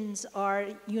decisions are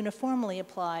uniformly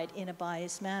applied in a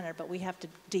biased manner, but we have to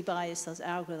debias those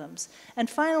algorithms. And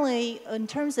finally, in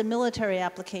terms of military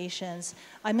applications,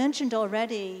 I mentioned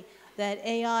already that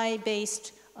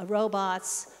AI-based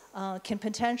robots can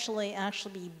potentially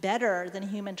actually be better than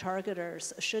human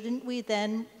targeters. Shouldn't we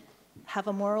then have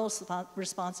a moral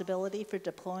responsibility for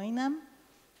deploying them?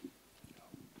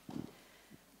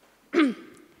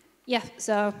 Yeah,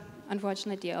 so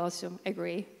unfortunately I also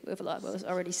agree with a lot of what was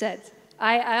already said.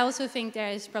 I also think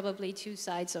there is probably two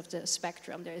sides of the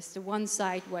spectrum. There's the one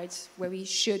side where we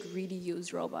should really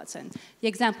use robots, and the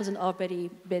examples have already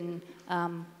been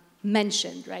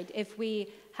mentioned, right? If we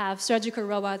have surgical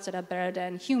robots that are better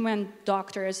than human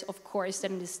doctors, of course,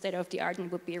 then the state of the art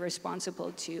would be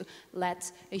responsible to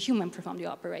let a human perform the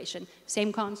operation.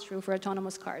 Same comes true for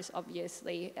autonomous cars,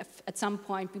 obviously. If at some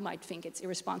point we might think it's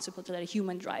irresponsible to let a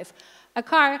human drive a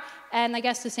car, and I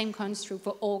guess the same comes true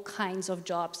for all kinds of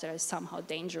jobs that are somehow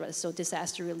dangerous, so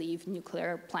disaster relief,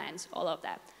 nuclear plants, all of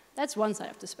that. That's one side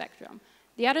of the spectrum.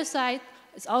 The other side,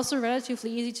 it's also relatively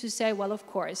easy to say, well, of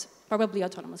course, probably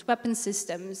autonomous weapon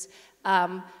systems,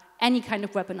 any kind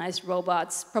of weaponized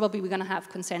robots, probably we're going to have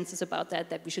consensus about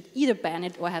that we should either ban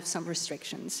it or have some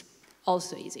restrictions.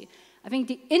 Also easy. I think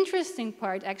the interesting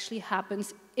part actually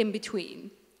happens in between,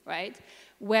 right?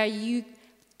 Where you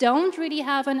don't really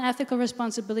have an ethical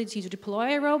responsibility to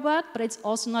deploy a robot, but it's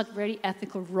also not very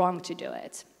ethical wrong to do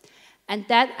it. And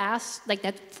that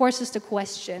forces the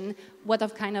question,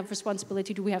 what kind of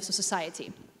responsibility do we have as a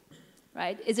society?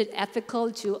 Right? Is it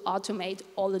ethical to automate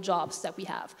all the jobs that we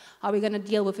have? Are we going to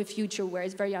deal with a future where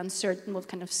it's very uncertain what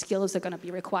kind of skills are going to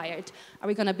be required? Are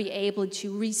we going to be able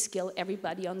to reskill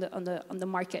everybody on the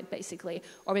market, basically?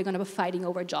 Or are we going to be fighting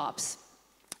over jobs?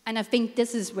 And I think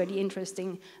this is where the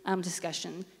interesting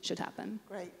discussion should happen.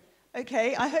 Great.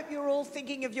 Okay, I hope you're all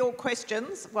thinking of your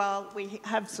questions while we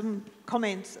have some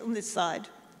comments on this side.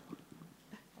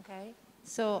 Okay.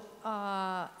 So,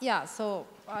 yeah, so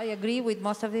I agree with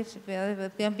most of this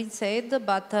that have been said,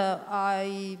 but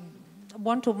I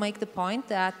want to make the point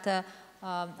that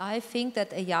I think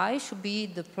that AI should be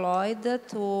deployed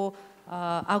to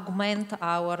augment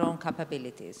our own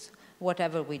capabilities,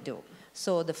 whatever we do.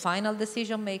 So the final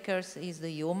decision makers is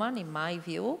the human, in my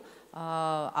view,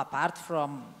 apart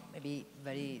from maybe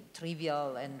very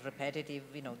trivial and repetitive,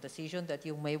 decision that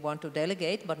you may want to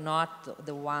delegate, but not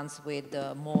the ones with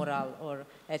the moral or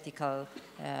ethical,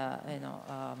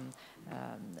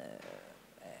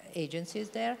 agencies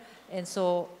there. And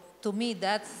so, to me,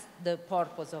 that's the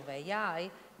purpose of AI.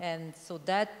 And so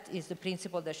that is the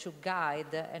principle that should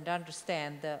guide and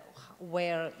understand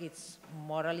where it's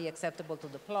morally acceptable to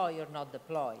deploy or not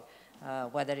deploy.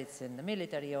 Whether it's in the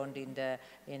military or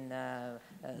in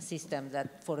systems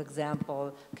that, for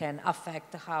example, can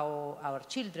affect how our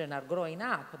children are growing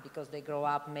up because they grow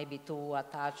up maybe too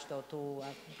attached or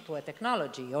to a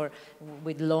technology or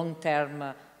with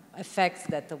long-term effects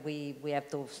that we have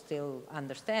to still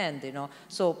understand,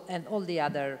 So, and all the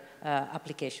other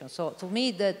applications. So to me,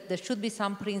 there should be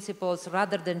some principles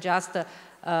rather than just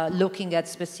looking at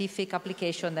specific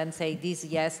application and say this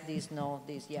yes, this no,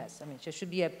 this yes. I mean, there should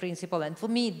be a principle, and for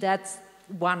me, that's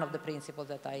one of the principles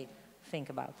that I think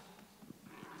about.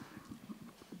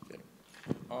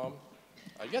 Okay.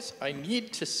 I guess I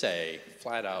need to say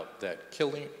flat out that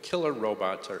killer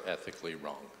robots are ethically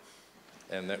wrong,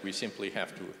 and that we simply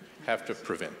have to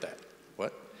prevent that.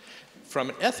 What? From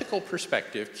an ethical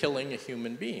perspective, killing a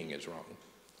human being is wrong.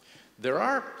 There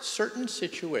are certain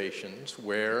situations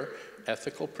where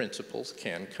ethical principles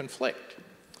can conflict.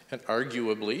 And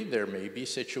arguably, there may be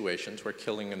situations where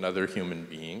killing another human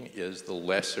being is the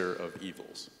lesser of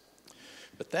evils.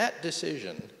 But that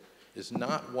decision is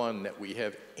not one that we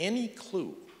have any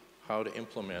clue how to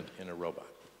implement in a robot,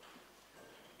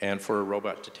 and for a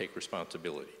robot to take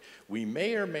responsibility. We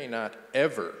may or may not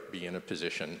ever be in a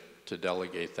position to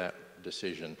delegate that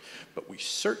decision, but we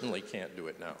certainly can't do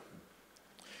it now.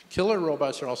 Killer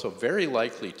robots are also very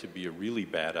likely to be a really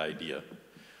bad idea.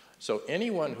 So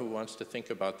anyone who wants to think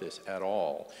about this at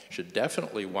all should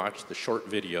definitely watch the short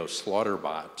video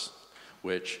Slaughterbots,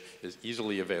 which is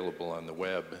easily available on the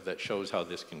web, that shows how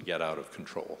this can get out of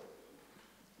control.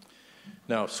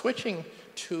 Now, switching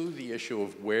to the issue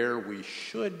of where we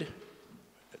should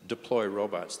deploy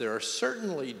robots, there are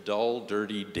certainly dull,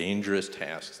 dirty, dangerous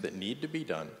tasks that need to be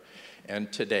done,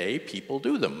 and today people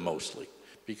do them mostly,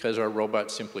 because our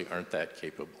robots simply aren't that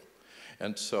capable.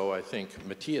 And so I think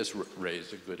Matthias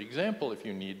raised a good example. If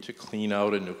you need to clean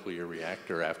out a nuclear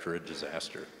reactor after a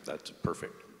disaster, that's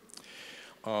perfect.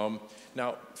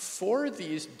 Now, for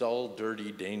these dull,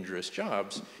 dirty, dangerous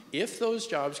jobs, if those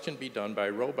jobs can be done by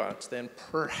robots, then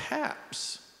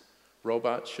perhaps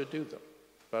robots should do them.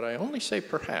 But I only say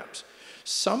perhaps.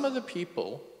 Some of the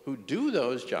people who do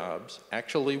those jobs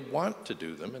actually want to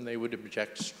do them, and they would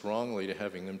object strongly to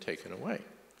having them taken away.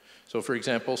 So, for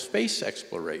example, space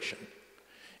exploration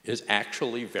is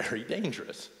actually very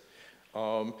dangerous.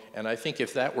 And I think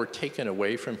if that were taken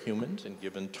away from humans and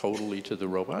given totally to the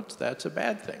robots, that's a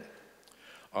bad thing.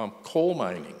 Coal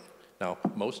mining. Now,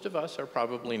 most of us are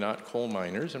probably not coal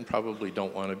miners and probably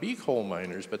don't want to be coal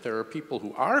miners, but there are people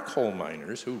who are coal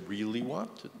miners who really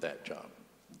want that job.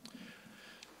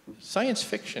 Science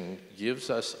fiction gives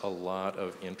us a lot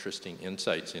of interesting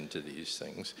insights into these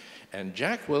things. And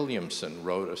Jack Williamson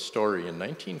wrote a story in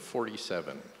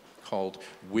 1947 called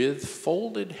With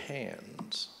Folded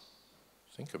Hands.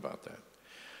 Think about that.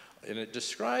 And it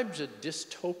describes a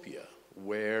dystopia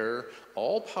where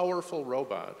all-powerful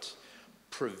robots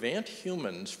prevent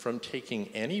humans from taking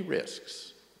any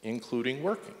risks, including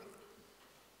working.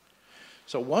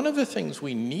 So one of the things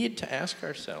we need to ask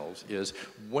ourselves is,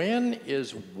 when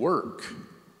is work,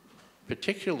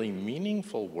 particularly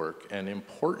meaningful work, an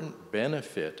important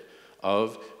benefit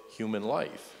of human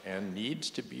life and needs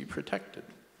to be protected?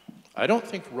 I don't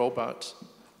think robots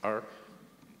are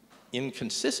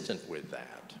inconsistent with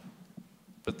that,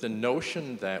 but the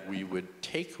notion that we would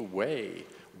take away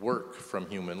work from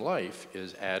human life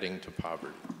is adding to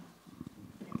poverty.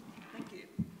 Thank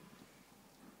you.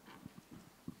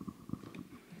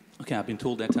 Okay, I've been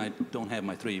told that I don't have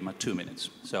my 2 minutes,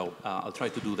 so I'll try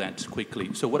to do that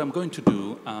quickly. So what I'm going to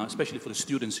do, especially for the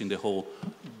students in the hall,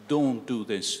 don't do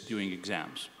this during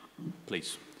exams,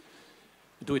 please.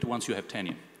 Do it once you have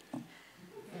tenure.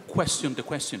 Question the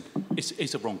question.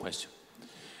 It's a wrong question.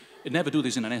 Never do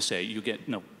this in an essay, you get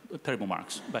terrible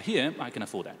marks. But here, I can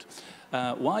afford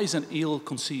that. Why is an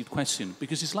ill-conceived question?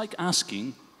 Because it's like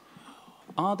asking,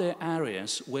 are there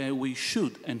areas where we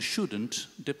should and shouldn't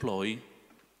deploy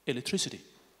electricity?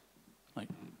 Like,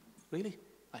 really?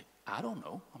 I don't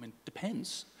know. I mean,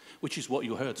 depends. Which is what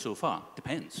you heard so far.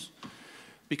 Depends.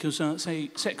 Because,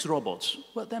 say, sex robots,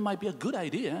 well, that might be a good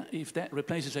idea if that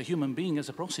replaces a human being as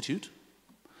a prostitute.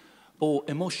 Or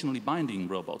emotionally binding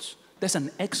robots. That's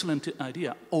an excellent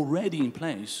idea already in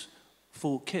place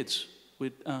for kids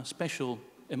with special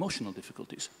emotional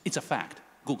difficulties. It's a fact.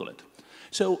 Google it.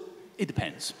 So it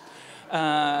depends.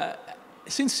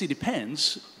 Since it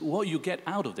depends, what you get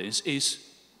out of this is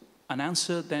an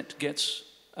answer that gets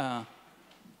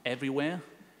everywhere.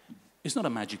 It's not a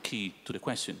magic key to the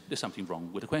question. There's something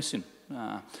wrong with the question.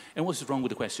 And what's wrong with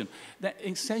the question? That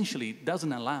essentially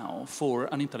doesn't allow for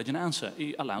an intelligent answer.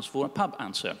 It allows for a pub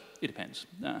answer. It depends.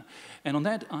 And on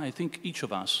that, I think each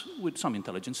of us, with some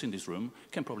intelligence in this room,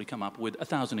 can probably come up with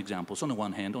 1,000 examples on the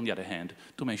one hand, on the other hand,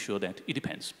 to make sure that it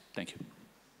depends. Thank you.